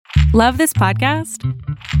Love this podcast?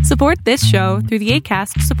 Support this show through the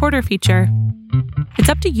Acast supporter feature. It's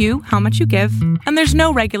up to you how much you give, and there's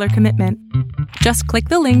no regular commitment. Just click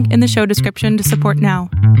the link in the show description to support now.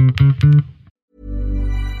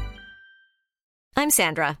 I'm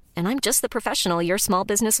Sandra, and I'm just the professional your small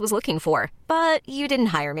business was looking for. But you didn't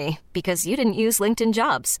hire me because you didn't use LinkedIn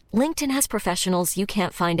Jobs. LinkedIn has professionals you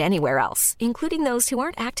can't find anywhere else, including those who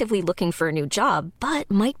aren't actively looking for a new job, but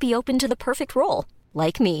might be open to the perfect role,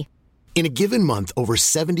 like me. In a given month, over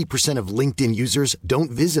 70% of LinkedIn users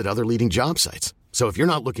don't visit other leading job sites. So if you're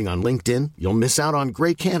not looking on LinkedIn, you'll miss out on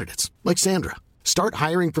great candidates like Sandra. Start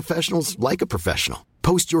hiring professionals like a professional.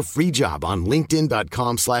 Post your free job on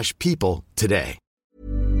linkedin.com/people today.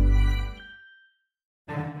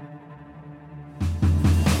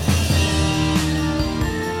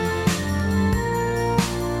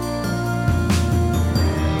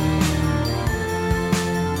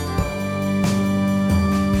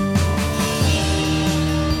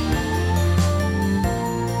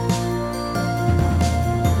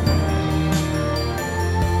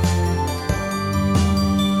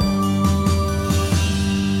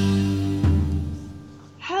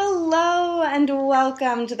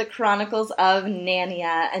 Welcome to the Chronicles of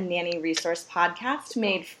Nania, a nanny resource podcast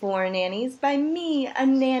made for nannies by me, a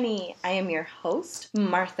nanny. I am your host,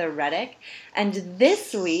 Martha Reddick, and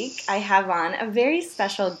this week I have on a very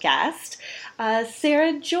special guest,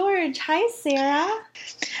 Sarah George. Hi, Sarah.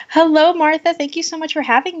 Hello, Martha. Thank you so much for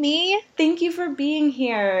having me. Thank you for being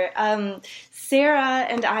here. Sarah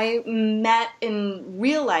and I met in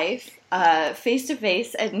real life,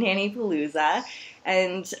 face-to-face at Nanny Palooza.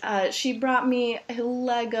 And she brought me a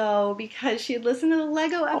Lego because she had listened to the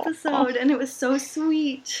Lego episode, and it was so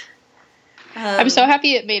sweet. I'm so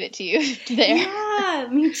happy it made it to you there. Yeah,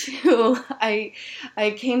 me too. I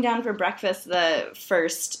came down for breakfast the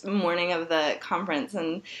first morning of the conference,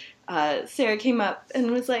 and Sarah came up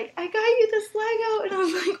and was like, I got you this Lego. And I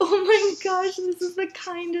was like, oh my gosh, this is the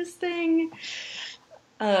kindest thing.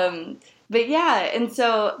 But yeah, and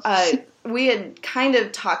so we had kind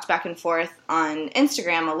of talked back and forth on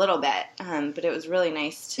Instagram a little bit, but it was really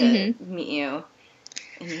nice to meet you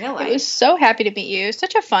in real life. I was so happy to meet you.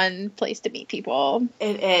 Such a fun place to meet people.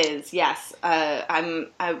 It is, yes.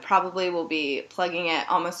 I probably will be plugging it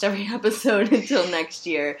almost every episode until next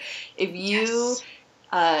year. If you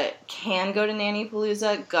can go to Nanny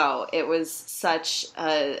Palooza, go. It was such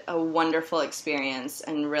a wonderful experience,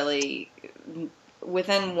 and really,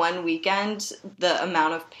 within one weekend, the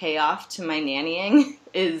amount of payoff to my nannying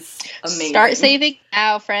is amazing. Start saving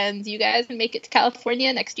now, friends. You guys can make it to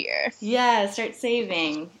California next year. Yeah, start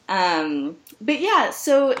saving. But yeah,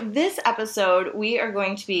 so this episode, we are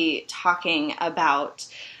going to be talking about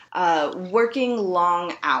working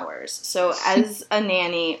long hours. So as a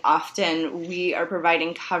nanny, often we are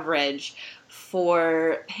providing coverage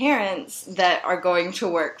for parents that are going to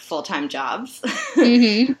work full-time jobs.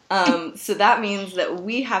 So that means that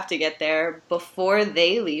we have to get there before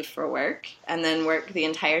they leave for work, and then work the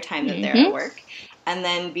entire time that they're at work, and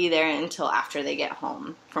then be there until after they get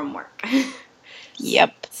home from work.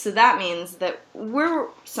 Yep. So that means that we're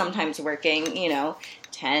sometimes working,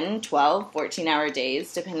 10, 12, 14-hour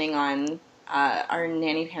days, depending on our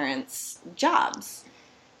nanny parents' jobs.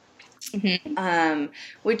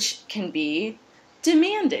 Which can be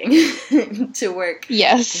demanding to work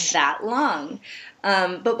that long.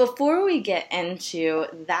 But before we get into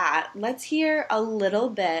that, let's hear a little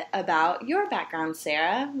bit about your background,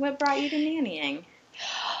 Sarah. What brought you to nannying?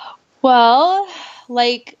 Well,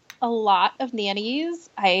 like a lot of nannies,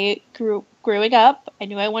 growing up, I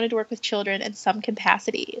knew I wanted to work with children in some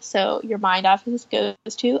capacity. So your mind often goes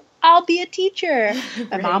to, I'll be a teacher.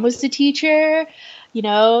 My mom was a teacher.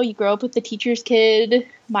 You grow up with the teacher's kid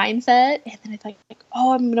mindset. And then I thought,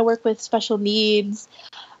 I'm going to work with special needs.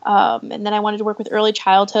 And then I wanted to work with early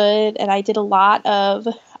childhood. And I did a lot of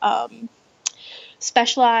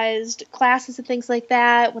specialized classes and things like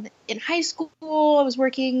that. In high school, I was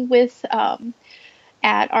working with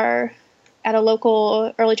at a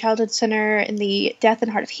local early childhood center in the deaf and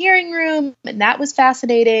hard of hearing room, and that was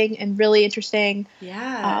fascinating and really interesting.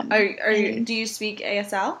 Yeah. Do you speak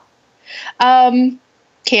ASL?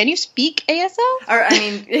 Can you speak ASL? Or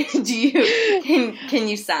can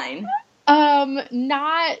you sign?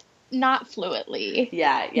 Not fluently.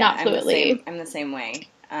 Yeah. Not fluently. I'm the same way.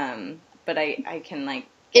 But I can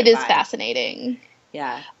it is fascinating.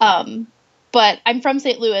 Yeah. But I'm from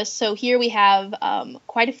St. Louis, so here we have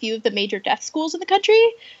quite a few of the major deaf schools in the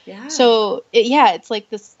country. Yeah. So, it's like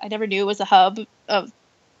this, I never knew it was a hub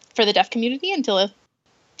for the deaf community until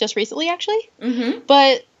just recently, actually. Mm-hmm.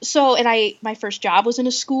 But, my first job was in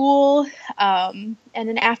a school, and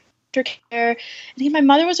then after care. I think my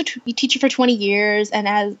mother was a teacher for 20 years, and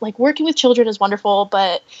as like working with children is wonderful,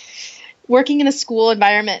 but working in a school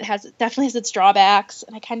environment definitely has its drawbacks.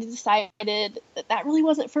 And I kind of decided that really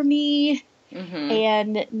wasn't for me. Mm-hmm.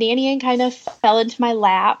 And nannying kind of fell into my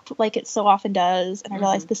lap like it so often does. And I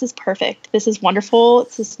realized this is perfect. This is wonderful.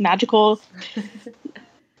 It's this magical,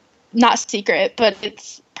 not secret, but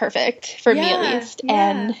it's perfect for me at least. Yeah.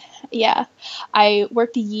 And yeah, I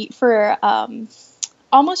worked for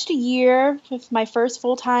almost a year with my first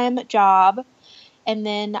full-time job. And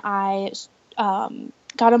then I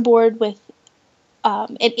got on board with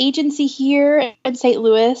an agency here in St.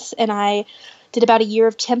 Louis, and I did about a year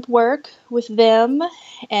of temp work with them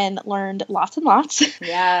and learned lots and lots.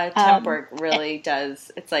 Yeah, temp work really does.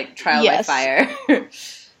 It's like trial by fire.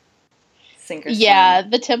 Sink or swim. Yeah,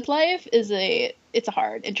 the temp life it's a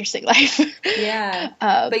hard, interesting life. Yeah.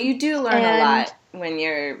 But you do learn a lot when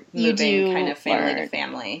you're moving kind of family to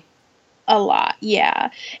family. A lot,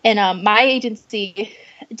 yeah. And my agency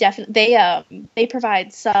definitely they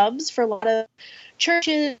provide subs for a lot of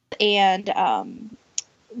churches and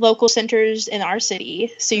local centers in our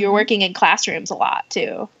city. So you're working in classrooms a lot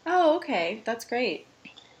too. Oh, okay. That's great.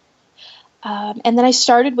 And then I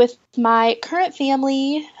started with my current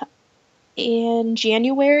family in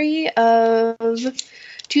January of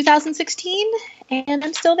 2016, and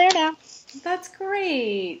I'm still there now. That's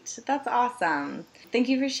great. That's awesome. Thank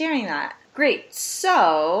you for sharing that. Great.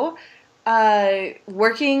 So,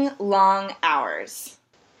 working long hours.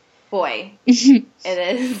 Boy, it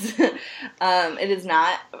is. It is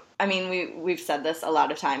not. I mean, we've said this a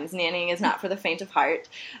lot of times. Nannying is not for the faint of heart.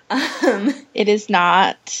 It is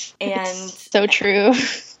not. And it's so true.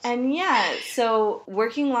 And yeah, so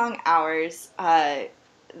working long hours. One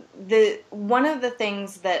of the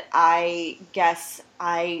things that I guess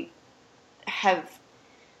I have,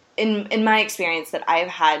 in my experience, that I've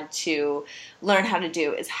had to learn how to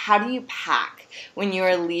do is how do you pack when you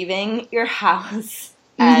are leaving your house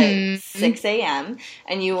at 6 a.m.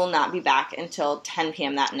 and you will not be back until 10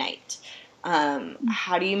 p.m. that night.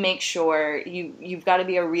 How do you make sure you've got to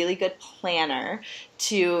be a really good planner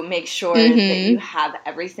to make sure that you have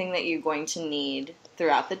everything that you're going to need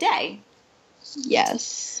throughout the day?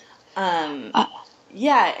 Yes.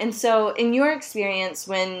 Yeah, and so in your experience,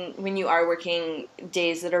 when you are working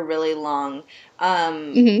days that are really long,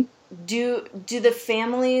 do the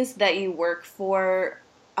families that you work for,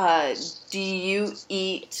 do you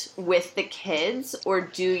eat with the kids, or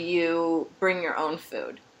do you bring your own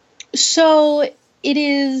food? So it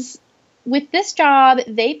is, with this job,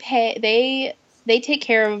 they take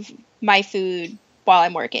care of my food while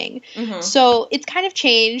I'm working. So it's kind of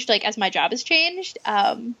changed, like, as my job has changed,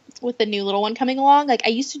 with the new little one coming along. Like, I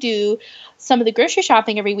used to do some of the grocery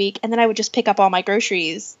shopping every week, and then I would just pick up all my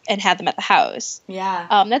groceries and have them at the house.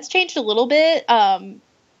 Yeah. That's changed a little bit.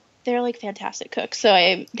 They're like fantastic cooks, so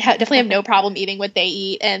I definitely have no problem eating what they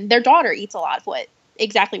eat, and their daughter eats a lot of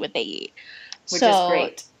exactly what they eat. Which is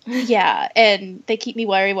great. Yeah, and they keep me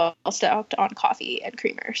very well stocked on coffee and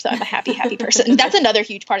creamer, so I'm a happy person. That's another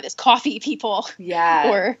huge part of this, coffee, people.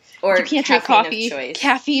 Yeah. Or you can't drink coffee,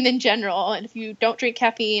 caffeine in general, and if you don't drink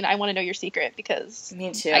caffeine, I want to know your secret, because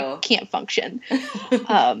me too. I can't function.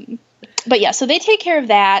 But yeah, so they take care of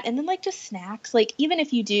that, and then like just snacks. Like even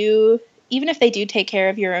if they do take care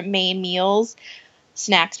of your main meals,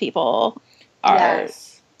 snacks people are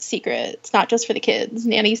secret. It's not just for the kids.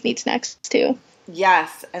 Nannies need snacks too.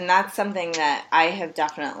 Yes, and that's something that I have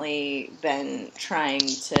definitely been trying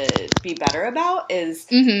to be better about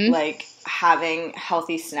is like having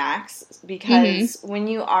healthy snacks, because when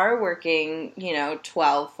you are working,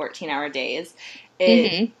 12, 14-hour days,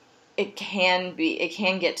 it can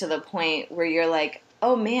get to the point where you're like,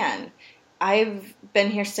 oh man, I've been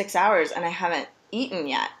here 6 hours and I haven't eaten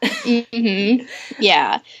yet.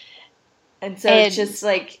 Yeah. And so it's just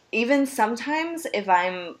like, even sometimes if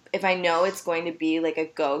I know it's going to be like a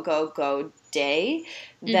go day,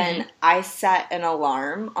 then I set an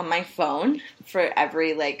alarm on my phone for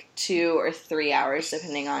every like 2 or 3 hours,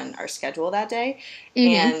 depending on our schedule that day.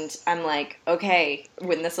 And I'm like, okay,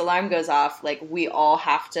 when this alarm goes off, like we all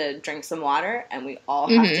have to drink some water and we all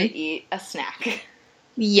have to eat a snack.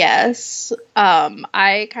 Yes.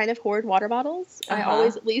 I kind of hoard water bottles. I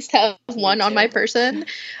always at least have one on my person.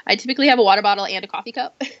 I typically have a water bottle and a coffee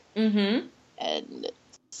cup. And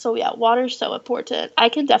so, yeah, water's so important. I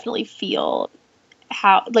can definitely feel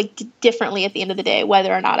how, like, differently at the end of the day,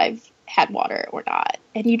 whether or not I've had water or not.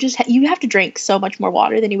 And you have to drink so much more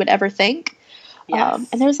water than you would ever think. And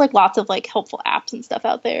there's, like, lots of, like, helpful apps and stuff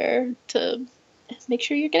out there to make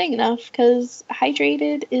sure you're getting enough, because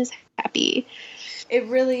hydrated is happy. It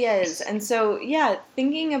really is. And so, yeah,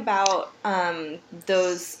 thinking about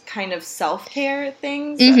those kind of self-care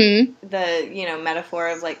things, the, you know, metaphor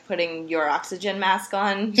of like putting your oxygen mask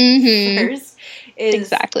on first is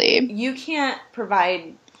exactly. You can't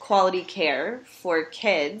provide quality care for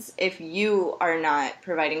kids if you are not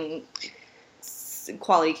providing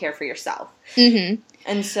quality care for yourself.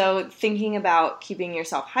 And so thinking about keeping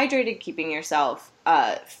yourself hydrated, keeping yourself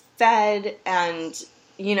fed, and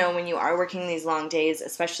you know, when you are working these long days,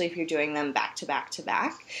 especially if you're doing them back to back to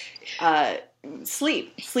back,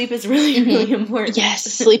 sleep is really, really important. Yes,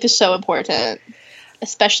 sleep is so important,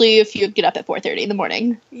 especially if you get up at 4:30 in the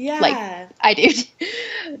morning. Yeah. Like I do.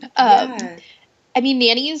 I mean,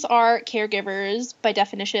 nannies are caregivers by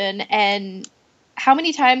definition, and how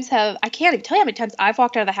many times I can't even tell you how many times I've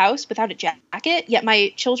walked out of the house without a jacket, yet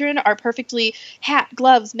my children are perfectly hat,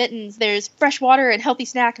 gloves, mittens, there's fresh water and healthy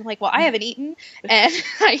snack. I'm like, well, I haven't eaten, and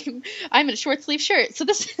I'm in a short sleeve shirt, so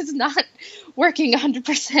this is not working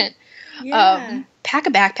 100%. Yeah. Pack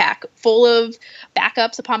a backpack full of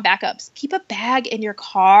backups upon backups. Keep a bag in your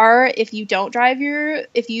car if you don't drive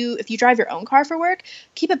if you drive your own car for work.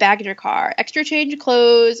 Keep a bag in your car. Extra change of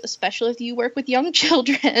clothes, especially if you work with young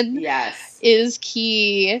children. Yes, is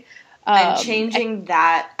key. And changing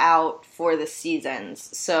that out for the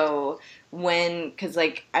seasons. So because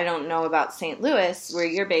like I don't know about St. Louis where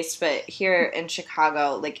you're based, but here in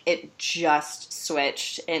Chicago, like it just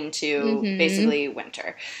switched into basically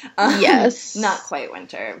winter. Yes, not quite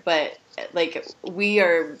winter, but like we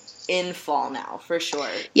are in fall now for sure.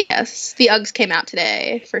 Yes, the Uggs came out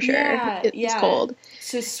today for sure. Yeah, it's cold.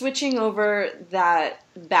 So switching over that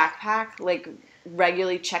backpack, like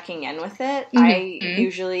regularly checking in with it. I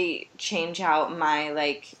usually change out my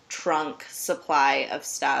like trunk supply of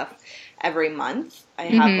stuff every month. I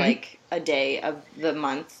have like a day of the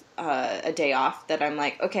month, a day off that I'm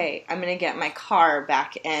like, okay, I'm going to get my car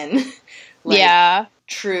back in like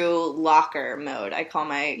true locker mode. I call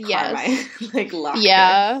my car my like locker.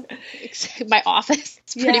 Yeah. My office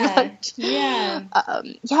pretty much. Yeah.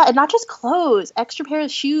 And not just clothes, extra pair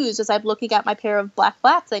of shoes as I'm looking at my pair of black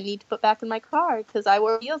flats I need to put back in my car because I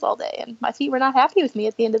wore heels all day and my feet were not happy with me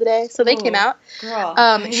at the end of the day. So they came out. Girl.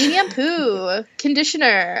 Shampoo,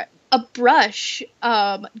 conditioner, a brush,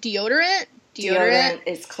 deodorant. Deodorant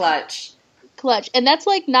is clutch. And that's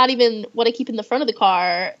like not even what I keep in the front of the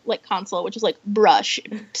car like console, which is like brush,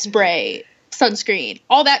 spray, sunscreen,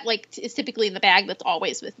 all that like is typically in the bag that's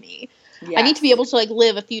always with me. Yes. I need to be able to like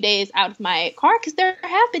live a few days out of my car because there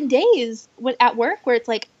have been days at work where it's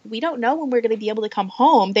like we don't know when we're going to be able to come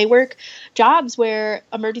home. They work jobs where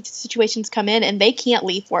emergency situations come in and they can't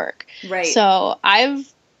leave work. Right. So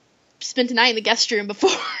I've spent a night in the guest room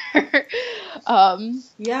before. And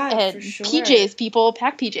for sure. PJs, people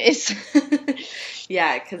pack PJs.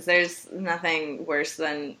 Yeah, because there's nothing worse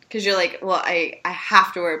than because you're like, well, I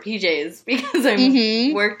have to wear PJs because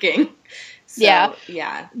I'm working. So,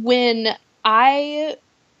 yeah. When I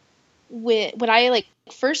like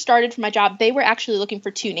first started for my job, they were actually looking for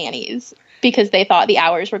 2 nannies because they thought the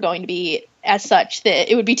hours were going to be as such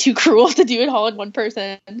that it would be too cruel to do it all in one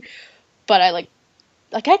person. But I like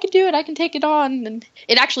I can do it. I can take it on. And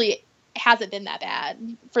it actually hasn't been that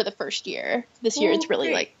bad for the first year. This year it's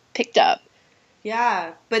really like picked up.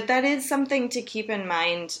 Yeah, but that is something to keep in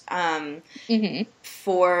mind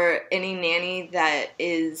for any nanny that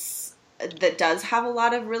does have a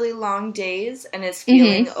lot of really long days and is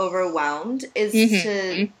feeling overwhelmed is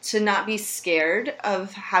to not be scared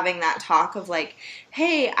of having that talk of like,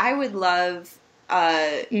 hey, I would love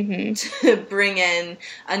to bring in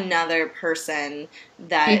another person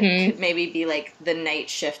that could maybe be like the night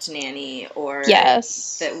shift nanny or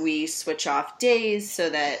that we switch off days so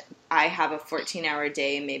that I have a 14-hour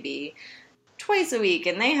day maybe twice a week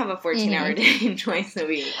and they have a 14-hour day twice a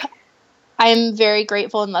week. I'm very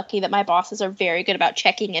grateful and lucky that my bosses are very good about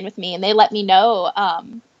checking in with me, and they let me know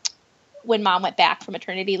when Mom went back from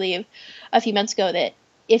maternity leave a few months ago that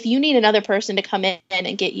if you need another person to come in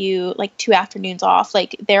and get you like 2 afternoons off,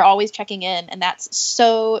 like they're always checking in, and that's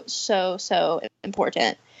so, so, so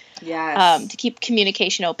important. Yes. To keep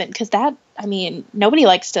communication open because nobody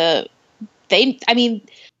likes to.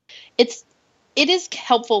 It is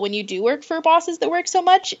helpful when you do work for bosses that work so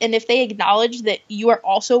much, and if they acknowledge that you are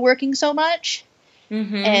also working so much,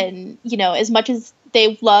 and as much as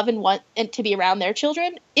they love and want to be around their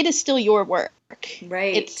children, it is still your work.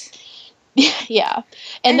 Right. Yeah.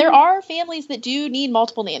 And there are families that do need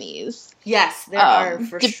multiple nannies. Yes, there are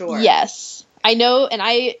for sure. Yes. I know, and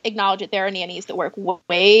I acknowledge that there are nannies that work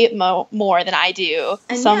way more than I do.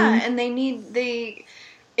 And and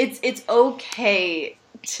it's okay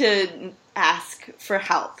to ask for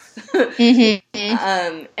help. And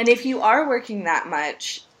if you are working that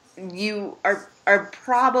much, you are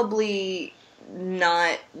probably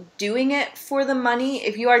not doing it for the money.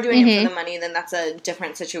 If you are doing it for the money, then that's a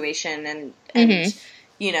different situation, and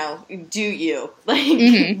you know, do you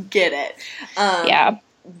get it? Yeah.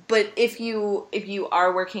 But if you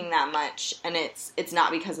are working that much and it's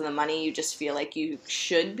not because of the money, you just feel like you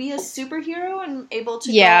should be a superhero and able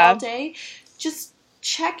to go all day, just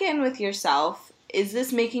check in with yourself. Is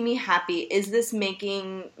this making me happy? Is this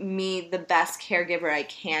making me the best caregiver I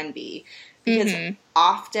can be? Because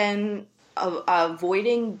often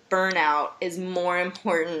avoiding burnout is more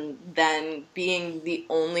important than being the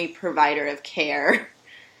only provider of care.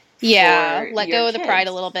 Yeah, let go of the pride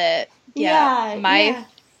a little bit. Yeah.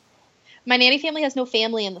 My nanny family has no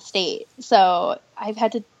family in the state, so I've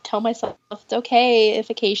had to tell myself it's okay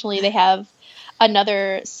if occasionally they have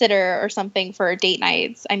another sitter or something for date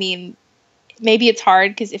nights. I mean, maybe it's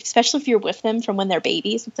hard because especially if you're with them from when they're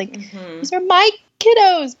babies, it's like, these are my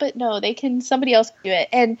kiddos, but no, somebody else can do it.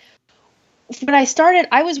 And when I started,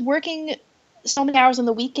 I was working so many hours on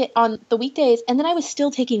the weekdays, and then I was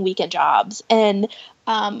still taking weekend jobs. And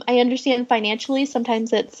I understand financially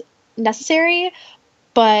sometimes it's necessary,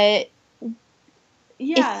 but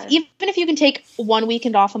even if you can take one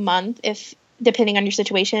weekend off a month, if depending on your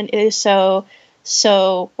situation, it is so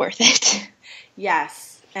worth it.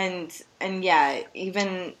 Yes, and yeah,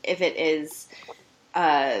 even if it is,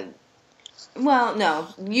 well, no,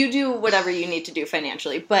 you do whatever you need to do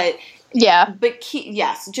financially, but. Yeah. But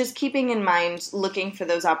just keeping in mind, looking for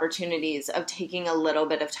those opportunities of taking a little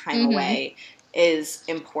bit of time away is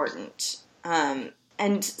important.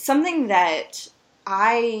 And something that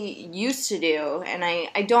I used to do, and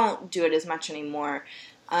I don't do it as much anymore,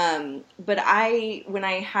 but when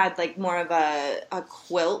I had like more of a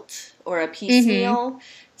quilt or a piecemeal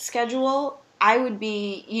schedule, I would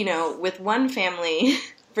be, you know, with one family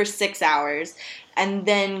for 6 hours and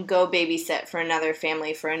then go babysit for another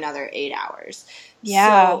family for another 8 hours. Yeah.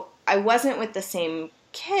 So I wasn't with the same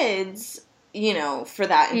kids, you know, for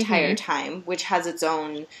that entire time, which has its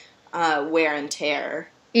own wear and tear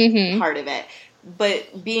part of it.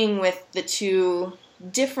 But being with the two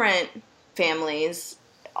different families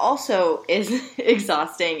also is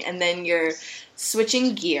exhausting. And then you're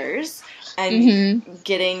switching gears and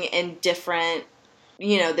getting in different,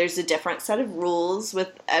 you know, there's a different set of rules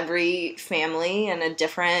with every family and a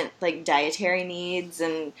different, like, dietary needs.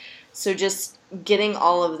 And so just getting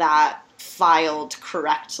all of that filed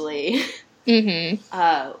correctly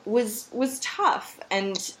was tough.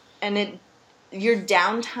 And your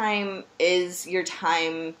downtime is your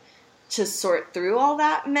time to sort through all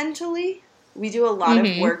that mentally. We do a lot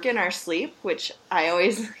of work in our sleep, which I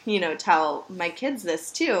always, you know, tell my kids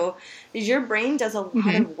this too, is your brain does a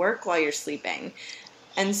lot of work while you're sleeping.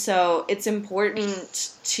 And so it's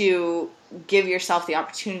important to give yourself the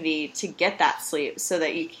opportunity to get that sleep so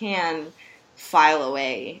that you can file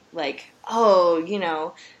away, like, oh, you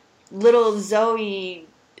know, little Zoe,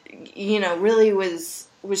 you know, really was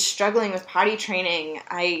struggling with potty training.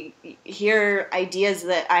 I hear ideas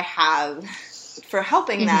that I have for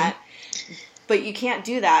helping that, but you can't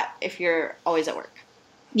do that if you're always at work.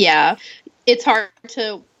 Yeah. It's hard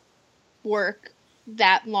to work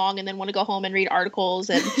that long and then want to go home and read articles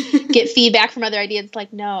and get feedback from other ideas. It's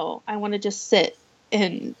like, no, I want to just sit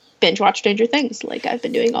and binge watch Stranger Things like I've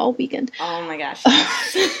been doing all weekend. Oh my gosh.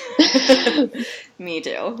 Me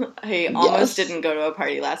too. I almost didn't go to a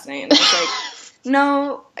party last night, and I was like,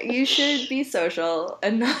 no, you should be social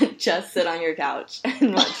and not just sit on your couch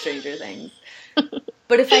and watch Stranger Things.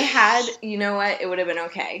 But if I had, you know what, it would have been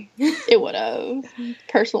okay. It would have.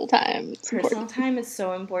 Personal time. Personal time is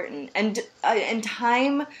so important. And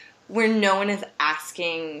time where no one is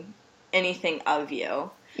asking anything of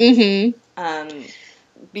you.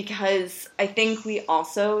 Because I think we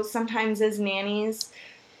also sometimes as nannies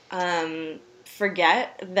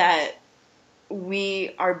forget that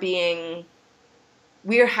we are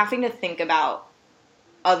having to think about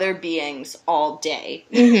other beings all day.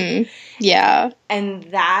 Yeah. And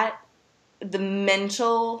that, the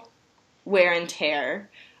mental wear and tear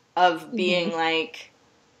of being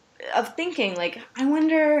of thinking, like, I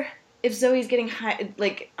wonder if Zoe's getting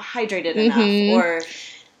hydrated enough, or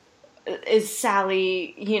is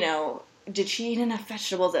Sally, you know, did she eat enough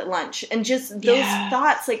vegetables at lunch? And just those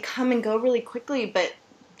thoughts, like, come and go really quickly, but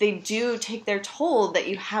they do take their toll that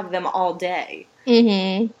you have them all day.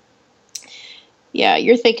 Yeah,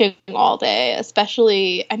 you're thinking all day,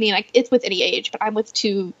 especially, I mean, it's with any age, but I'm with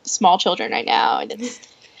 2 small children right now, and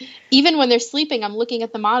even when they're sleeping, I'm looking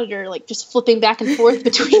at the monitor, like just flipping back and forth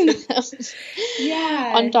between them.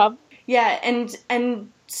 Yeah. On top. Yeah, and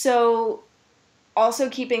so also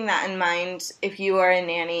keeping that in mind, if you are a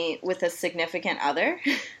nanny with a significant other,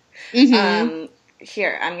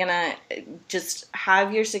 here, I'm gonna just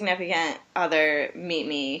have your significant other meet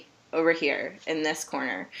me over here in this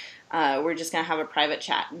corner. We're just gonna have a private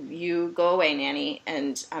chat. You go away, nanny,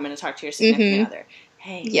 and I'm gonna talk to your significant other.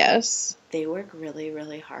 Hey, yes, they work really,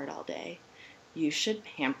 really hard all day. You should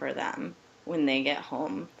pamper them when they get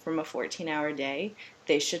home from a 14-hour day.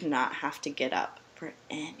 They should not have to get up for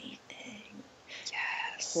anything.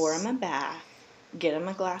 Yes. Pour them a bath, get them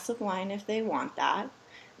a glass of wine if they want that,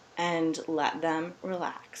 and let them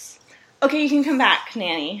relax. Okay, you can come back,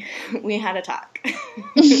 nanny. We had a talk.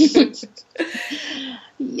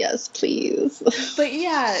 Yes, please. But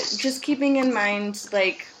yeah, just keeping in mind,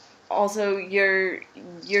 like, also your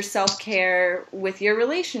self-care with your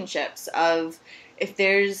relationships of if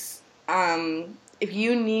there's if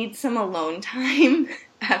you need some alone time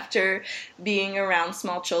after being around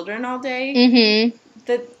small children all day,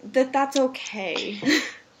 that's okay.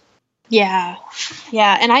 Yeah.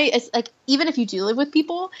 And it's like, even if you do live with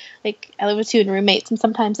people, like I live with 2 roommates, and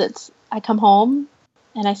sometimes I come home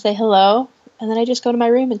and I say hello, and then I just go to my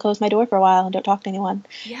room and close my door for a while and don't talk to anyone.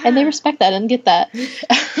 Yeah. And they respect that and get that.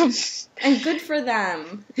 And good for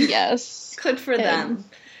them. Yes. Good for them.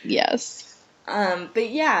 Yes. But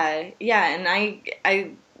yeah, and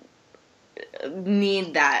I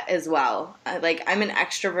need that as well. Like, I'm an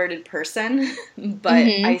extroverted person, but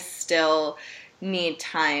I still need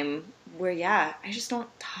time where, I just don't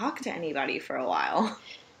talk to anybody for a while.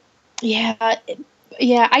 Yeah,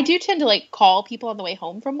 I do tend to, like, call people on the way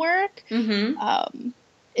home from work.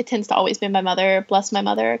 It tends to always be my mother. Bless my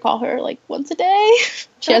mother. I call her, like, once a day.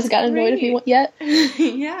 She hasn't gotten annoyed at me yet.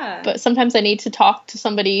 Yeah. But sometimes I need to talk to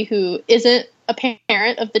somebody who isn't a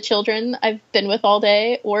parent of the children I've been with all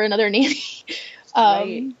day, or another nanny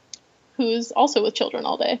who's also with children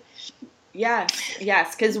all day.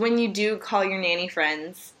 Yes, because when you do call your nanny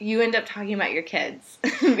friends, you end up talking about your kids.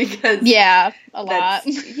 Because a lot.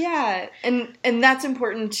 Yeah, and that's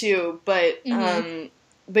important too, but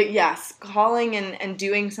yes, calling and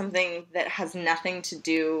doing something that has nothing to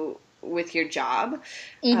do with your job,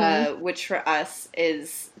 which for us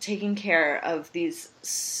is taking care of these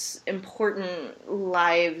important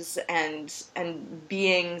lives and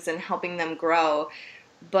beings and helping them grow.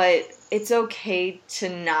 But it's okay to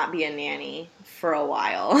not be a nanny for a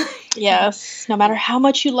while. Yes. No matter how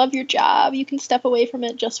much you love your job, you can step away from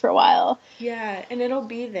it just for a while. Yeah, and it'll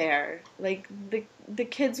be there. Like, the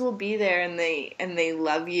kids will be there, and they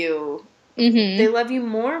love you. They love you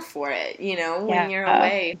more for it, when you're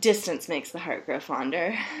away. Distance makes the heart grow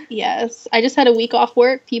fonder. Yes. I just had a week off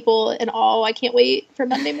work, people, and I can't wait for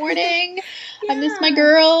Monday morning. I miss my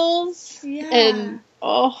girls. Yeah. And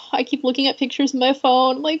I keep looking at pictures on my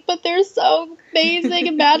phone. I'm like, but they're so amazing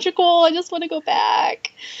and magical. I just want to go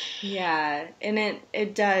back. Yeah, and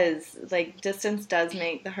it does. Like, distance does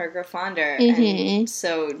make the heart grow fonder. And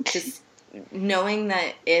so just knowing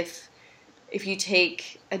that if you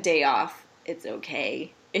take a day off, it's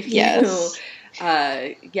okay. If you,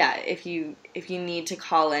 if you need to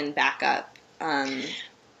call in backup,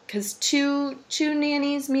 because two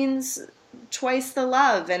nannies means twice the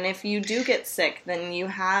love, and if you do get sick, then you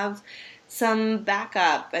have some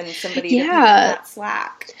backup and somebody to pick up that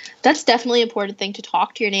slack. That's definitely an important thing to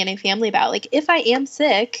talk to your nanny family about. Like, if I am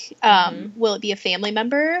sick, will it be a family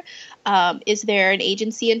member? Is there an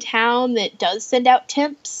agency in town that does send out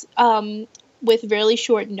temps with really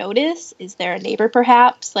short notice? Is there a neighbor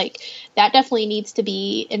perhaps? Like, that definitely needs to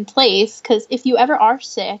be in place, because if you ever are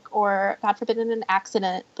sick or, God forbid, in an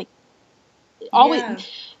accident, like, always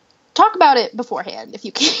talk about it beforehand if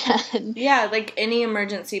you can. Yeah, like any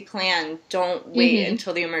emergency plan, don't wait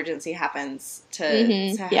until the emergency happens to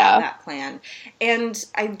have that plan. And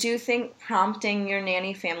I do think prompting your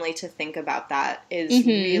nanny family to think about that is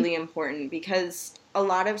really important, because a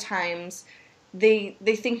lot of times they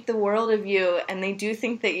think the world of you, and they do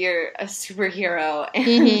think that you're a superhero,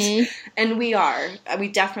 and we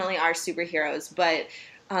definitely are superheroes, but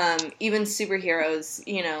even superheroes,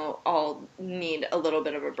 all need a little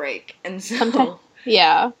bit of a break. And so,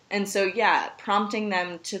 prompting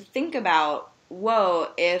them to think about, whoa,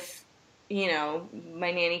 if, my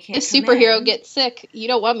nanny can't If superhero gets sick, you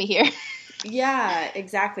don't want me here. Yeah,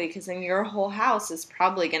 exactly, because then your whole house is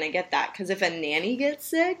probably going to get that. Because if a nanny gets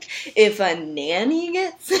sick, then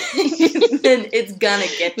it's going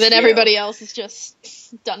to get Then everybody else is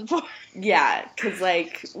just done for. Yeah,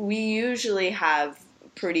 because, we usually have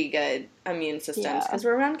pretty good immune systems because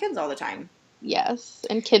we're around kids all the time. Yes,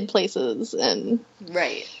 and kid places and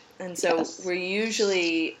right. And so yes. we're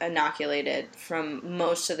usually inoculated from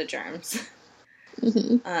most of the germs.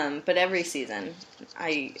 But every season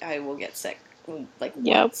I will get sick like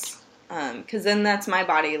once. Because then that's my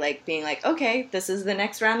body like being like, okay, this is the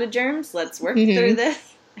next round of germs. Let's work through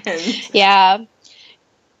this. And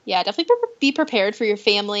yeah, definitely be prepared for your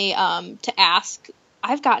family to ask.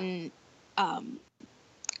 I've gotten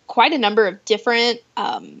quite a number of different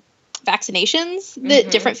vaccinations that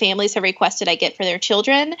different families have requested I get for their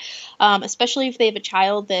children, especially if they have a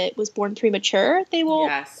child that was born premature. They will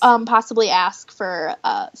possibly ask for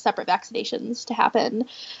separate vaccinations to happen,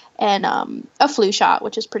 and a flu shot,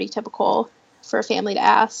 which is pretty typical for a family to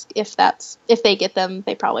ask. If they get them,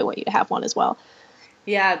 they probably want you to have one as well.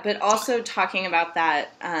 Yeah, but also talking about that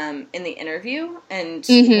in the interview and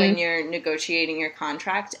when you're negotiating your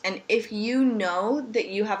contract. And if you know that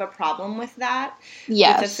you have a problem with that,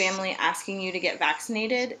 with the family asking you to get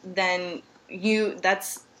vaccinated, then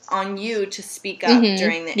that's on you to speak up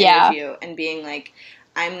during the interview and being like,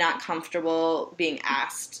 I'm not comfortable being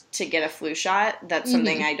asked to get a flu shot. That's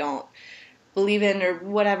something I don't believe in, or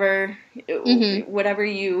whatever, whatever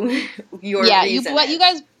your reason is. You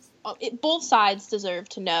guys... both sides deserve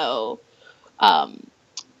to know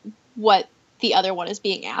what the other one is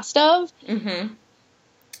being asked of.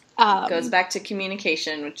 Goes back to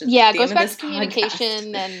communication, which is the end of this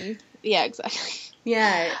communication, and exactly.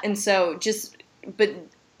 Yeah, and so but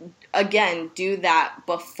again, do that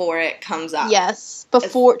before it comes up. Yes,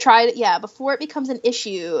 before it becomes an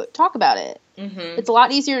issue, talk about it. It's a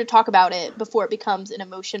lot easier to talk about it before it becomes an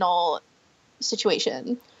emotional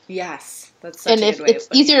situation. Yes, that's such a good way of putting it. It's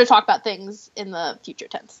easier to talk about things in the future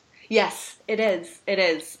tense. Yes, it is. It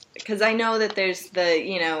is. Because I know that there's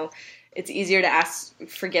it's easier to ask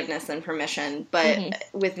forgiveness than permission. But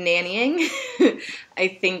with nannying, I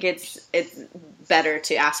think it's better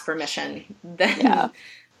to ask permission than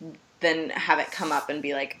have it come up and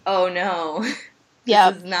be like, oh no,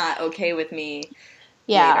 this is not okay with me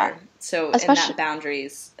later. So in that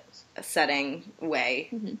boundaries setting way.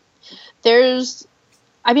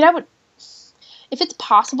 I would, if it's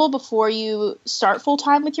possible before you start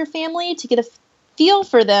full-time with your family, to get a feel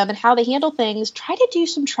for them and how they handle things, try to do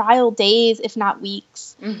some trial days, if not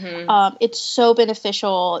weeks. It's so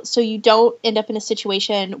beneficial, so you don't end up in a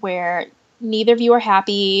situation where neither of you are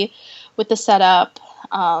happy with the setup.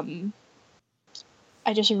 I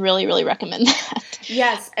just really, really recommend that.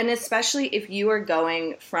 Yes, and especially if you are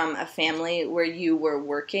going from a family where you were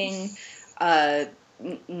working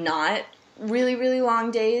not really, really long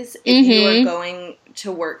days. If you are going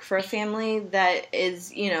to work for a family that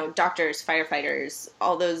is, doctors, firefighters,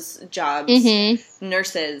 all those jobs,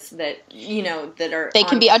 nurses that, that are they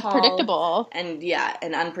can be unpredictable.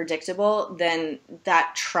 And unpredictable, then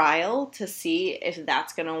that trial to see if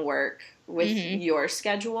that's going to work with your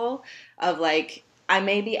schedule of like, I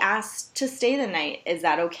may be asked to stay the night. Is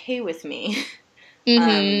that okay with me?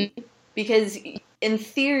 Because in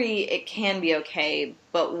theory, it can be okay,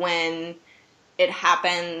 but when it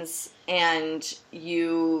happens and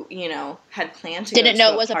you had planned to didn't go to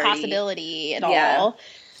know it was a possibility at all,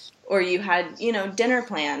 or you had dinner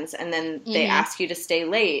plans and then they ask you to stay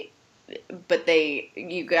late, but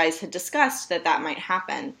you guys had discussed that might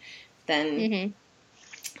happen, then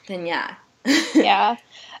yeah.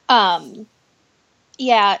 And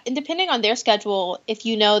depending on their schedule, if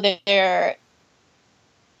you know that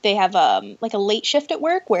they have like a late shift at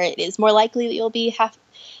work where it is more likely that you'll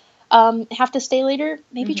have to stay later,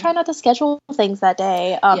 maybe try not to schedule things that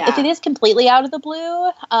day. If it is completely out of the blue,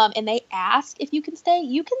 and they ask if you can stay,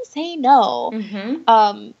 you can say no.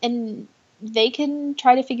 And they can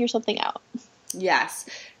try to figure something out. Yes.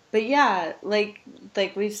 But yeah, like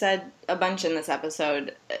we've said a bunch in this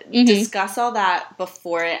episode, discuss all that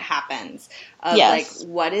before it happens. Like,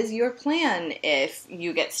 what is your plan if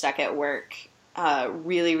you get stuck at work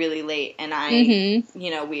really, really late, and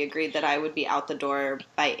we agreed that I would be out the door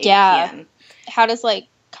by 8 p.m. How does it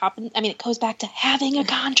goes back to having a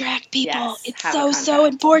contract, people. Yes, it's so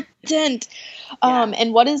important.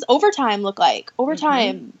 And what does overtime look like?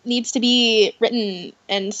 Overtime needs to be written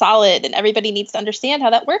and solid, and everybody needs to understand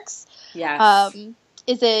how that works. Yes. Do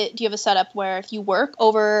you have a setup where if you work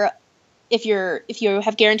over, if you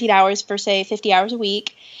have guaranteed hours for say 50 hours a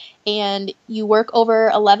week, and you work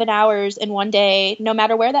over 11 hours in one day, no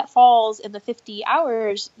matter where that falls in the 50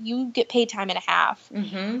 hours, you get paid time and a half.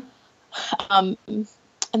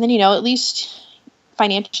 And then, at least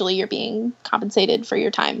financially you're being compensated for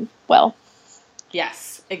your time well.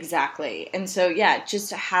 Yes, exactly. And so,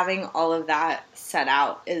 just having all of that set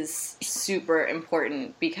out is super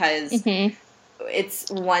important because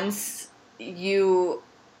it's once you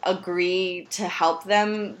agree to help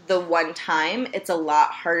them the one time, it's a lot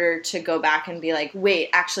harder to go back and be like, wait,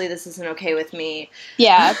 actually this isn't okay with me.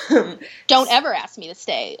 Yeah. Don't ever ask me to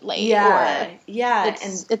stay late. Yeah. Or Yeah.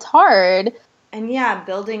 It's hard. And yeah,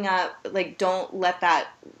 building up, like, don't let that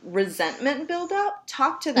resentment build up.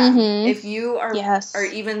 Talk to them. Mm-hmm. If you are Yes. are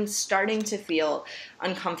even starting to feel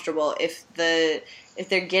uncomfortable, if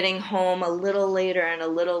they're getting home a little later and a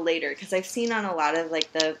little later, because I've seen on a lot of,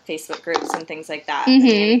 like, the Facebook groups and things like that, the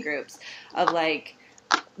nanny groups, of, like,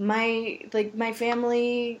 my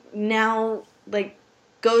family now, like,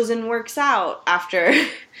 goes and works out after,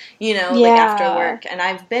 you know, like, after work, and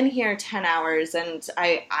I've been here 10 hours, and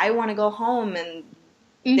I want to go home, and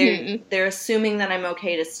they're assuming that I'm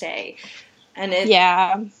okay to stay, and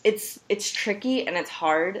it's tricky and it's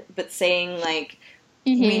hard, but saying, like,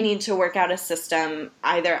 we need to work out a system.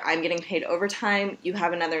 Either I'm getting paid overtime, you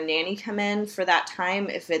have another nanny come in for that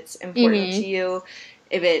time if it's important to you,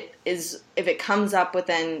 if it comes up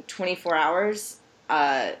within 24 hours,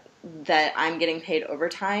 that I'm getting paid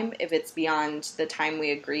overtime if it's beyond the time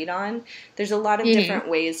we agreed on. There's a lot of different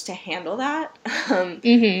ways to handle that.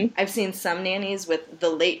 I've seen some nannies with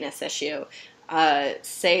the lateness issue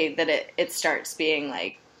say that it starts being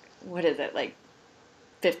like, what is it, like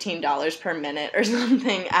 $15 per minute or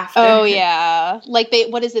something after. Oh, yeah. Like,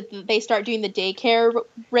 they start doing the daycare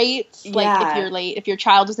rates? Yeah. Like, if you're late, if your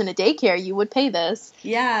child is in a daycare, you would pay this.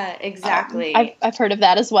 Yeah, exactly. I've heard of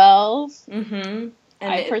that as well. Mm-hmm.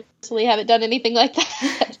 And I personally haven't done anything like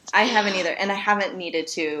that. I haven't either, and I haven't needed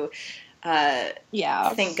to.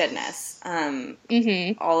 Thank goodness.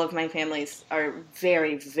 All of my families are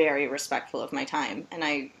very, very respectful of my time, and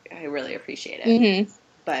I really appreciate it.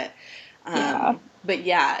 But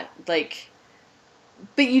yeah, like,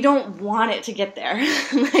 but you don't want it to get there.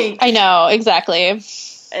 Like, I know, exactly.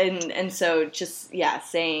 And so just,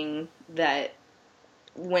 saying that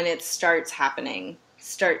when it starts happening,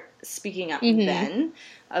 start speaking up then,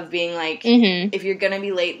 of being like, if you're going to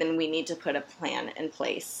be late, then we need to put a plan in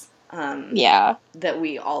place that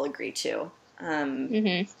we all agree to.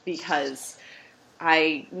 Because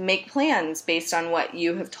I make plans based on what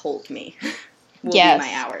you have told me will be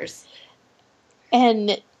my hours.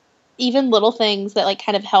 And even little things that, like,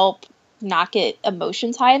 kind of help not get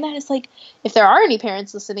emotions high in that is, like, if there are any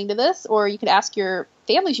parents listening to this, or you could ask your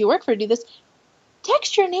families you work for to do this,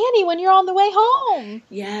 text your nanny when you're on the way home.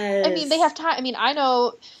 Yes. I mean, they have time. I mean, I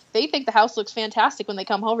know they think the house looks fantastic when they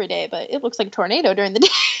come home every day, but it looks like a tornado during the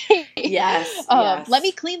day. Yes. Let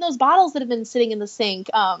me clean those bottles that have been sitting in the sink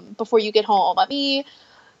before you get home. Let me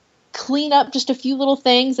clean up just a few little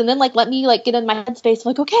things, and then, like, let me, like, get in my headspace.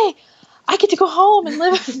 Like, okay, I get to go home and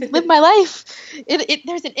live my life.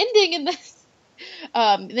 There's an ending in this.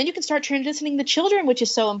 Then you can start transitioning the children, which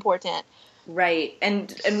is so important. Right.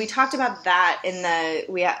 And we talked about that in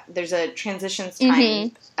there's a transitions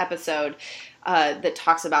time episode that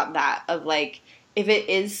talks about that, of, like, if it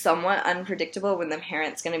is somewhat unpredictable when the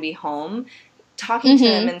parent's going to be home, talking to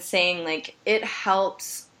them and saying, like, it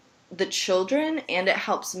helps the children and it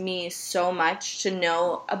helps me so much to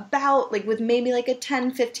know about, like, with maybe, like, a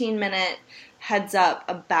 10-15 minute heads up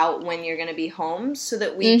about when you're going to be home, so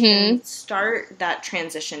that we can start that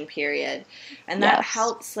transition period. And that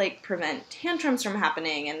helps, like, prevent tantrums from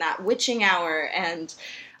happening, and that witching hour, and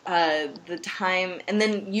the time. And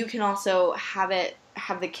then you can also have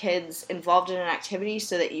the kids involved in an activity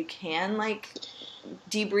so that you can, like,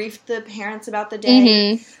 debrief the parents about the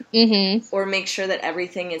day, or make sure that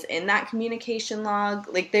everything is in that communication log.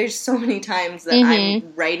 Like, there's so many times that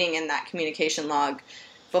I'm writing in that communication log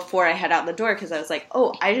before I head out the door, because I was like,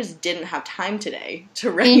 oh, I just didn't have time today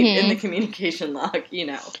to write in the communication log, you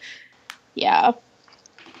know. Yeah.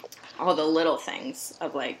 All the little things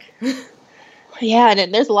of, like... Yeah,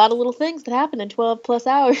 and there's a lot of little things that happen in 12 plus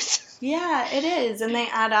hours. Yeah, it is, and they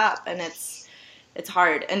add up, and it's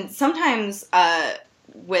hard. And sometimes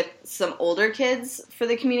with some older kids for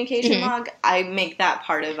the communication log, I make that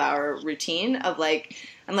part of our routine of, like,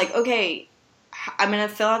 I'm like, okay, I'm going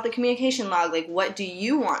to fill out the communication log. Like, what do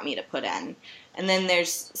you want me to put in? And then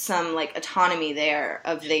there's some, like, autonomy there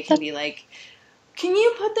of they can be like, can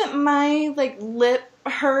you put that my, like, lip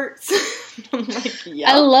hurts? I'm like,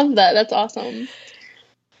 yeah. I love that. That's awesome.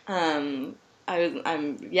 And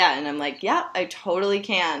I'm like, yeah, I totally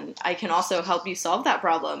can. I can also help you solve that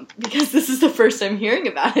problem, because this is the first I'm hearing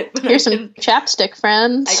about it. But here's some chapstick,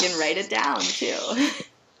 friends. I can write it down too.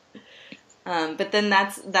 But then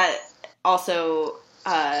that also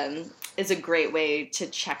is a great way to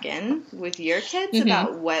check in with your kids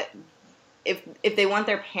about what, if they want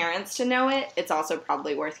their parents to know it, it's also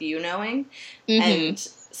probably worth you knowing. And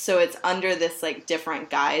so it's under this, like, different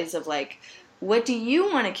guise of, like, what do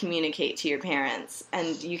you want to communicate to your parents?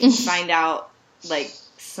 And you can find out, like,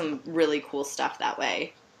 some really cool stuff that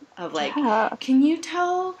way. Of, like, can you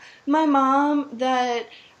tell my mom that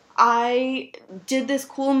I did this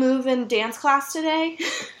cool move in dance class today?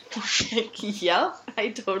 Like, yep, I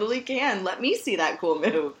totally can. Let me see that cool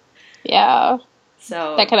move. Yeah.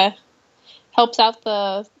 So that kind of helps out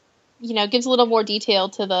the, gives a little more detail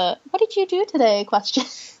to the, what did you do today question.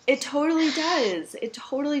 It totally does. It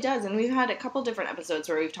totally does. And we've had a couple different episodes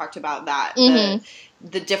where we've talked about that,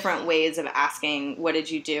 the different ways of asking, what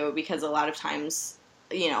did you do? Because a lot of times,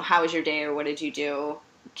 how was your day or what did you do?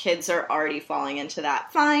 Kids are already falling into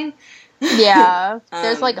that. Fine. Yeah.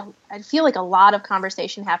 There's I feel like a lot of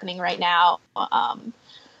conversation happening right now,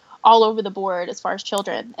 all over the board as far as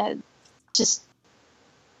children, and just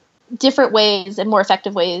different ways and more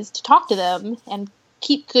effective ways to talk to them and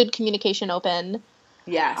keep good communication open.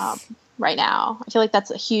 Yes. Right now. I feel like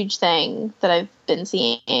that's a huge thing that I've been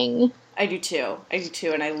seeing. I do too.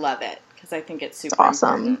 And I love it because I think it's super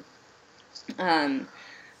awesome. Important.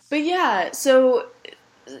 But yeah, so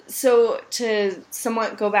to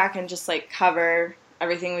somewhat go back and just, like, cover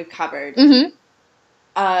everything we've covered,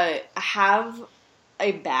 have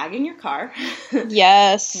a bag in your car.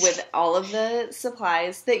 Yes. With all of the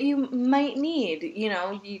supplies that you might need.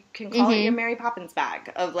 You can call it your Mary Poppins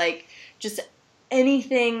bag of, like, just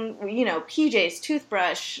anything, PJs,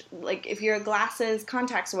 toothbrush, like, if you're glasses,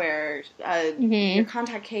 contacts wearer, your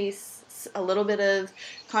contact case, a little bit of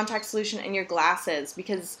contact solution in your glasses,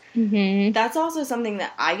 because that's also something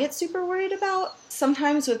that I get super worried about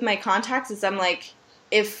sometimes with my contacts, is I'm like,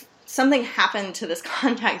 if something happened to this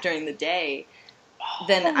contact during the day,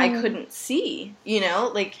 then I couldn't see,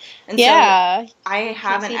 like, and so I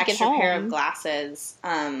have an extra pair of glasses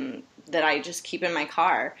that I just keep in my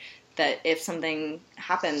car, that if something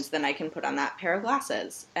happens, then I can put on that pair of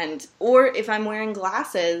glasses. Or if I'm wearing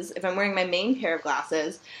glasses, if I'm wearing my main pair of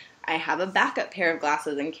glasses, I have a backup pair of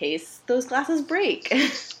glasses in case those glasses break.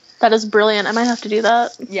 That is brilliant. I might have to do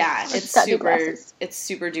that. Yeah, it's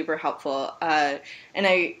super duper helpful.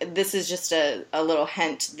 This is just a little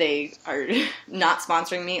hint. They are not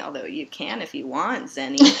sponsoring me, although you can if you want,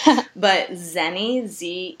 Zenni. But Zenni,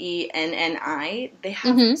 Zenni, they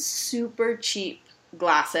have super cheap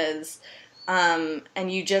glasses. And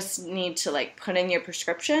you just need to, like, put in your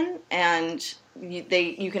prescription, and you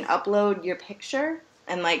can upload your picture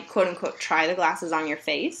and, like, quote unquote try the glasses on your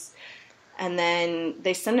face. And then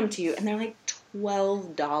they send them to you, and they're like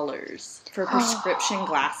 $12 for prescription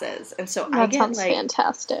glasses. And so I get, like,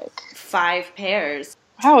 fantastic. 5 pairs.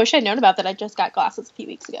 Wow, I wish I'd known about that. I just got glasses a few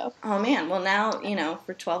weeks ago. Oh man, well now,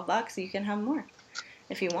 for $12 you can have more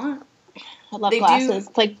if you want. I love glasses.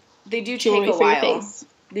 It's like they do take a while.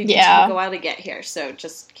 They do take a while to get here, so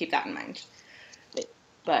just keep that in mind.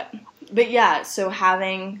 But yeah, so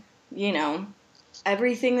having,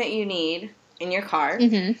 everything that you need in your car.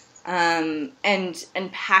 And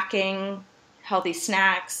packing healthy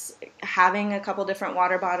snacks, having a couple different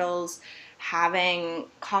water bottles, having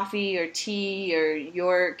coffee or tea or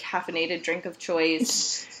your caffeinated drink of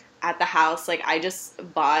choice at the house. Like, I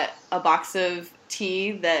just bought a box of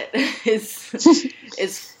tea that is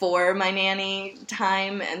for my nanny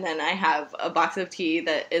time, and then I have a box of tea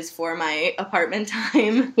that is for my apartment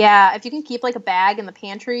time. Yeah, if you can keep, like, a bag in the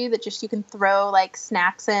pantry that just you can throw, like,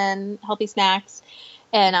 snacks in, healthy snacks,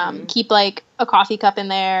 and keep, like, a coffee cup in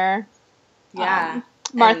there. Yeah.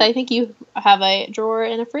 Martha, I think you have a drawer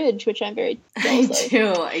and a fridge, which I'm very jealous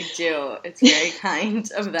of. I do. It's very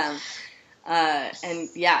kind of them. And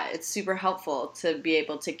yeah, it's super helpful to be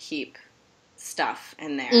able to keep stuff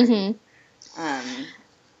in there.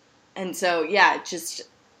 And so, yeah, just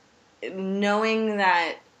knowing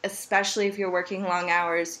that, especially if you're working long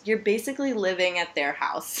hours, you're basically living at their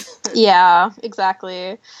house. Yeah,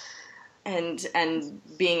 exactly. And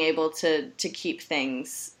being able to keep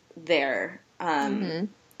things there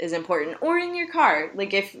is important. Or in your car.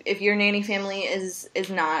 Like, if your nanny family is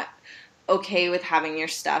not okay with having your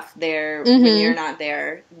stuff there when you're not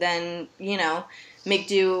there, then, make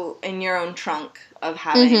do in your own trunk of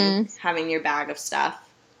having your bag of stuff.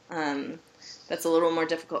 That's a little more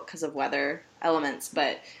difficult because of weather elements,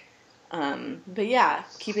 but yeah,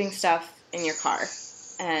 keeping stuff in your car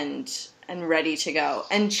and ready to go,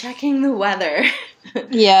 and checking the weather.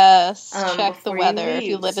 Yes, check the weather if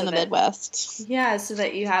you live in the Midwest. Yeah, so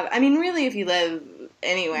that you have, really if you live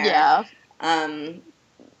anywhere. Yeah.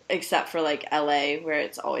 Except for, like, LA, where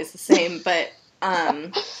it's always the same, but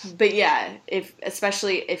yeah,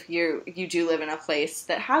 especially if you do live in a place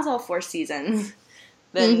that has all 4 seasons,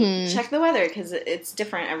 then check the weather, because it's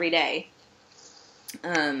different every day.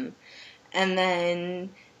 And then,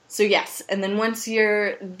 so yes, and then once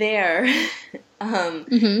you're there,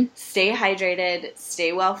 stay hydrated,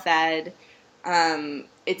 stay well fed. You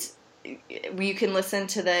can listen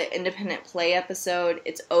to the independent play episode.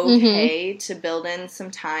 It's okay to build in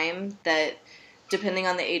some time that, depending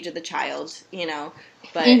on the age of the child,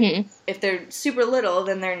 but if they're super little,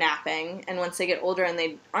 then they're napping. And once they get older and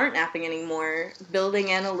they aren't napping anymore, building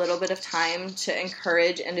in a little bit of time to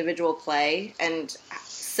encourage individual play and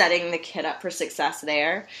setting the kid up for success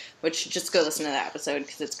there, which just go listen to that episode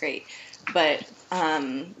because it's great. But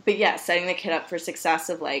yeah, setting the kid up for success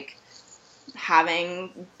of like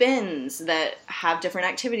having bins that have different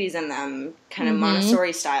activities in them, kind of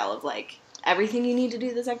Montessori style of like, everything you need to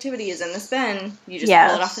do this activity is in this bin. You just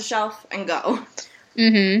pull it off the shelf and go.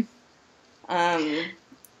 And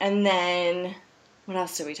then, what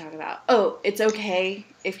else did we talk about? Oh, it's okay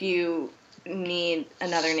if you need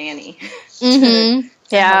another nanny to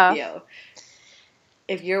help you.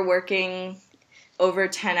 If you're working over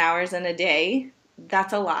 10 hours in a day,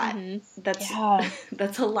 that's a lot. That's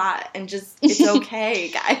a lot. And just, it's okay,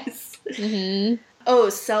 guys. Oh,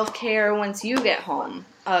 self-care once you get home.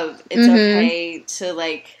 It's okay to,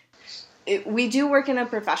 like, we do work in a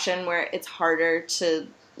profession where it's harder to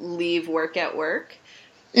leave work at work.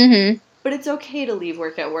 But it's okay to leave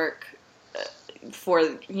work at work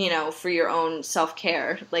for your own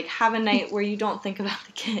self-care. Like, have a night where you don't think about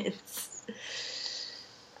the kids.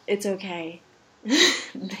 It's okay. They'll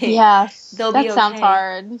be okay. That sounds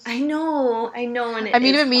hard. I know. And I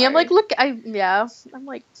mean, even me, I'm like, look, I'm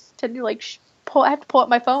like, tend to like, I have to pull up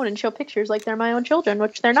my phone and show pictures like they're my own children,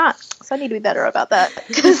 which they're not. So I need to be better about that.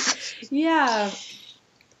 Yeah.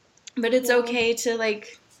 But it's okay to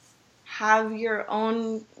like have your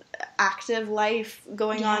own active life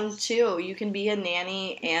going on too. You can be a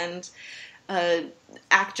nanny and a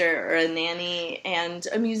actor, or a nanny and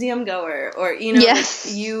a museum goer, or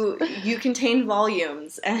like you contain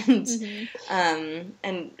volumes, and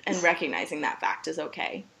and recognizing that fact is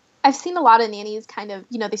okay. I've seen a lot of nannies kind of,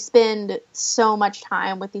 they spend so much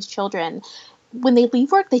time with these children. When they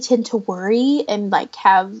leave work, they tend to worry and like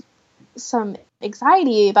have some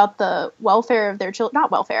anxiety about the welfare of their children.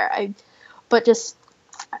 Not welfare, but just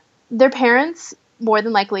their parents more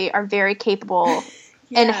than likely are very capable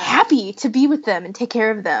and happy to be with them and take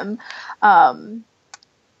care of them. But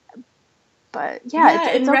it's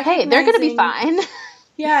okay. They're going to be fine.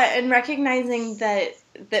 Yeah, and recognizing that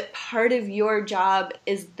part of your job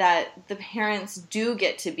is that the parents do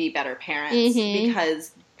get to be better parents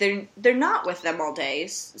because they're not with them all day.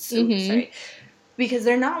 Because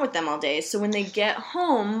they're not with them all day. So when they get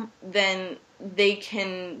home, then they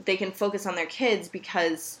can focus on their kids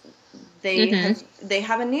because they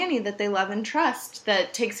have a nanny that they love and trust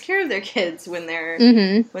that takes care of their kids when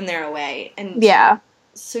they're away. And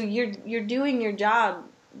so you're doing your job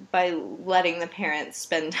by letting the parents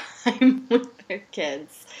spend time with their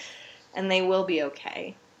kids, and they will be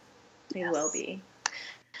okay. They will be.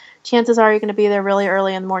 Chances are you're going to be there really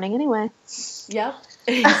early in the morning anyway. Yep,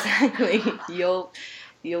 exactly. You'll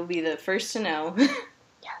be the first to know.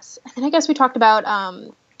 Yes. And then I guess we talked about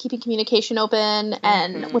keeping communication open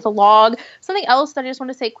and with a log. Something else that I just want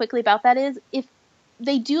to say quickly about that is if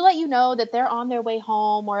they do let you know that they're on their way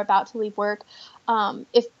home or about to leave work,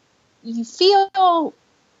 if you feel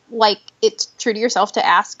like it's true to yourself to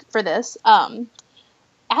ask for this, ask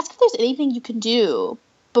if there's anything you can do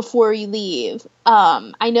before you leave.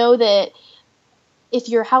 I know that if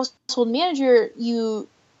you're a household manager, you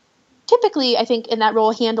typically, I think, in that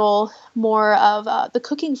role handle more of the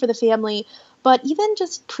cooking for the family. But even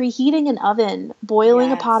just preheating an oven,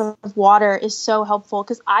 boiling a pot of water is so helpful,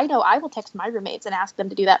 because I know I will text my roommates and ask them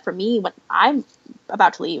to do that for me when I'm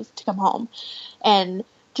about to leave to come home. And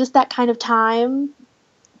just that kind of time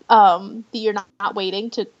that you're not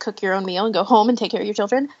waiting to cook your own meal and go home and take care of your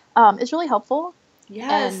children is really helpful.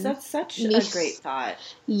 Yes, and that's such a great thought.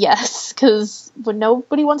 Yes, because when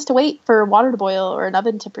nobody wants to wait for water to boil or an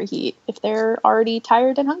oven to preheat if they're already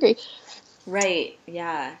tired and hungry. Right,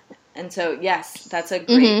 yeah. And so, yes, that's a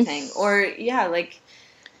great thing. Or, like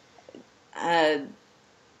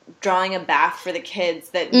drawing a bath for the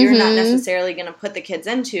kids that you're not necessarily going to put the kids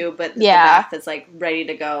into, but the bath is, like, ready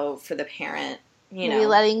to go for the parent, Maybe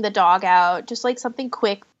letting the dog out, just, like, something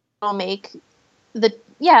quick that'll make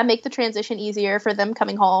the transition easier for them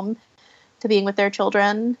coming home to being with their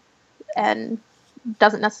children, and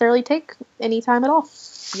doesn't necessarily take any time at all.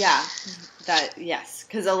 Yeah, yes,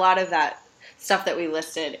 because a lot of that stuff that we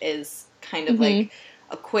listed is kind of like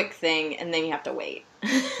a quick thing, and then you have to wait.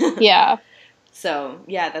 Yeah. So,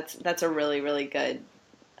 yeah, that's a really, really good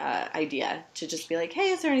idea to just be like,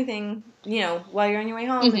 hey, is there anything, while you're on your way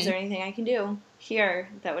home, is there anything I can do here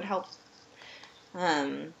that would help?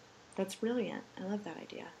 That's brilliant. I love that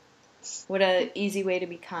idea. What a easy way to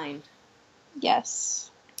be kind. Yes.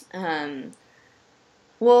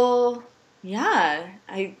 Well, yeah,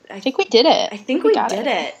 I think we did it. I think we did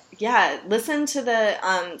it. Yeah, listen to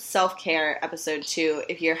the self-care episode too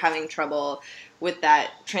if you're having trouble with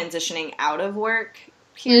that transitioning out of work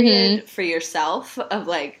period for yourself of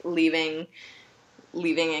like leaving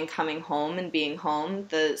and coming home and being home.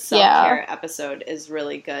 The self-care episode is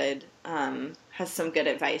really good. Has some good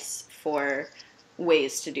advice for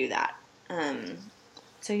ways to do that.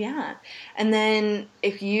 So yeah. And then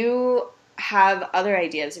if you have other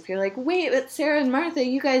ideas, if you're like, wait, but Sarah and Martha,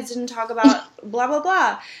 you guys didn't talk about blah, blah,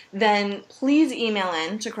 blah, then please email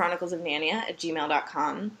in to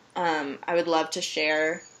chroniclesofnania@gmail.com. I would love to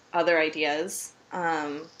share other ideas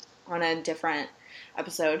on a different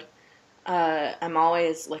episode. I'm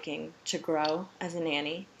always looking to grow as a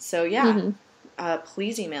nanny. So yeah,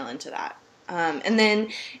 please email into that. And then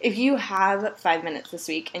if you have 5 minutes this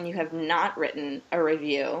week and you have not written a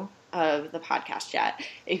review of the podcast yet,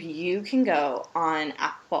 if you can go on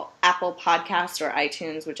Apple Podcasts or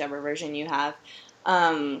iTunes, whichever version you have,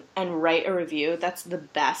 and write a review, that's the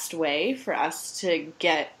best way for us to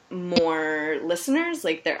get more listeners.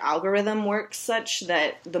 Like, their algorithm works such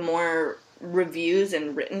that the more reviews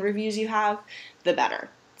and written reviews you have, the better.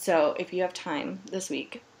 So if you have time this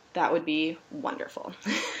week, that would be wonderful.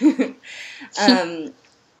 And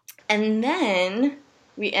then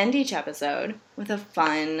we end each episode with a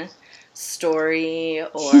fun story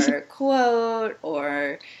or quote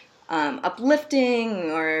or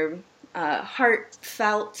uplifting or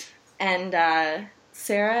heartfelt. And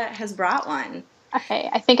Sarah has brought one. Okay,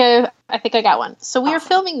 I think I got one. So we are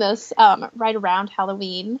filming this right around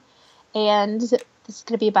Halloween, and this is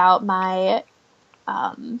going to be about my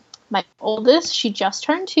my oldest. She just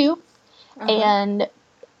turned 2, and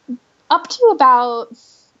up to about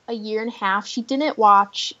a year and a half, she didn't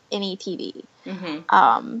watch any TV.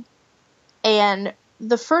 And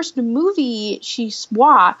the first movie she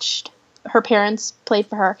watched, her parents played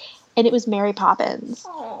for her, and it was Mary Poppins.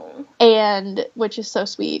 Oh. And which is so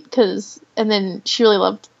sweet and then she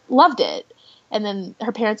really loved it. And then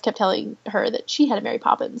her parents kept telling her that she had a Mary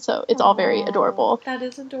Poppins, so it's all very adorable. That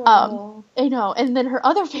is adorable. I know. And then her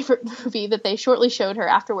other favorite movie that they shortly showed her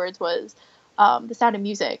afterwards was The Sound of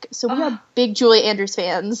Music. So we are big Julie Andrews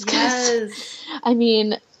fans. Yes. I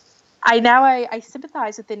mean, I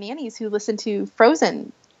sympathize with the nannies who listen to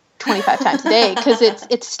Frozen 25 times a day, because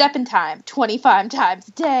it's stepping time 25 times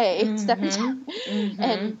a day. Stepping time.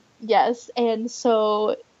 And yes, and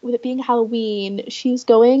so with it being Halloween, she's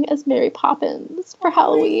going as Mary Poppins for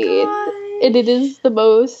Halloween. And it is the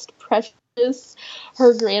most precious.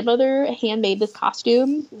 Her grandmother handmade this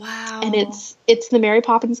costume. Wow. And it's the Mary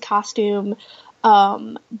Poppins costume,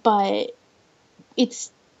 but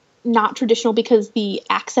it's not traditional because the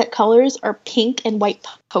accent colors are pink and white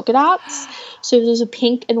polka dots. So there's a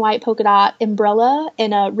pink and white polka dot umbrella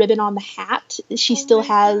and a ribbon on the hat. She still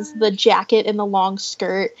has the jacket and the long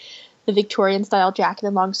skirt, the Victorian style jacket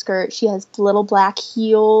and long skirt. She has little black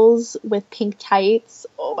heels with pink tights.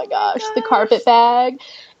 Oh my gosh, the carpet bag.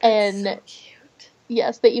 And so cute.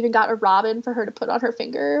 Yes, they even got a robin for her to put on her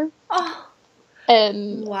finger. Oh.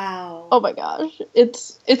 And wow. Oh my gosh,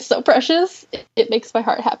 it's so precious. It makes my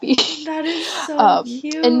heart happy. That is so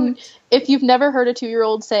cute. And if you've never heard a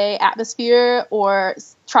 2-year-old say atmosphere or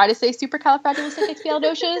try to say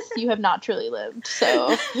supercalifragilisticexpialidocious, you have not truly lived.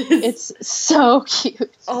 So it's so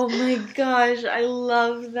cute. Oh my gosh, I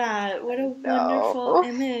love that. What a wonderful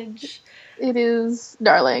image. It is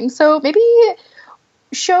darling. So maybe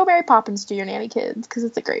show Mary Poppins to your nanny kids, because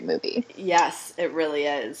it's a great movie. Yes, it really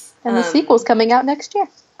is. And the sequel's coming out next year.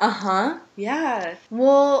 Yeah.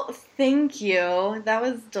 Well, thank you. That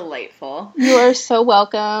was delightful. You are so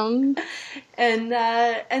welcome.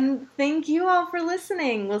 And thank you all for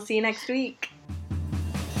listening. We'll see you next week.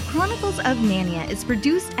 Chronicles of Nania is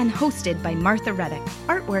produced and hosted by Martha Reddick.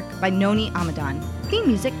 Artwork by Noni Amadon. Theme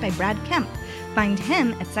music by Brad Kemp. Find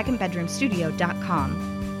him at secondbedroomstudio.com.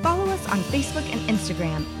 Follow us on Facebook and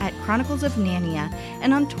Instagram at Chronicles of Nania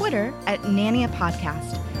and on Twitter at Nania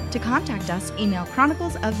Podcast. To contact us, email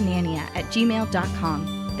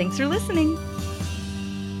chroniclesofnania@gmail.com. Thanks for listening.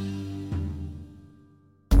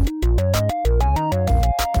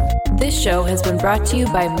 This show has been brought to you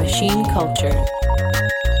by Machine Culture.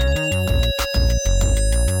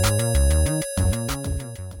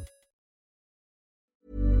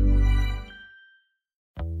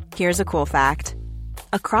 Here's a cool fact.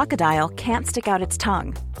 A crocodile can't stick out its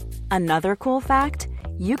tongue. Another cool fact,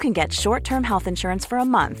 you can get short-term health insurance for a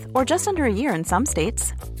month or just under a year in some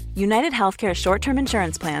states. United Healthcare short-term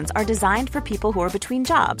insurance plans are designed for people who are between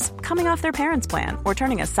jobs, coming off their parents' plan, or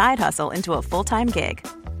turning a side hustle into a full-time gig.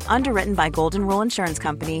 Underwritten by Golden Rule Insurance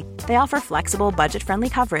Company, they offer flexible, budget-friendly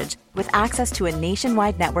coverage with access to a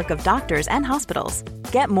nationwide network of doctors and hospitals.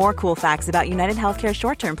 Get more cool facts about United Healthcare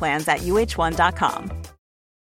short-term plans at uh1.com.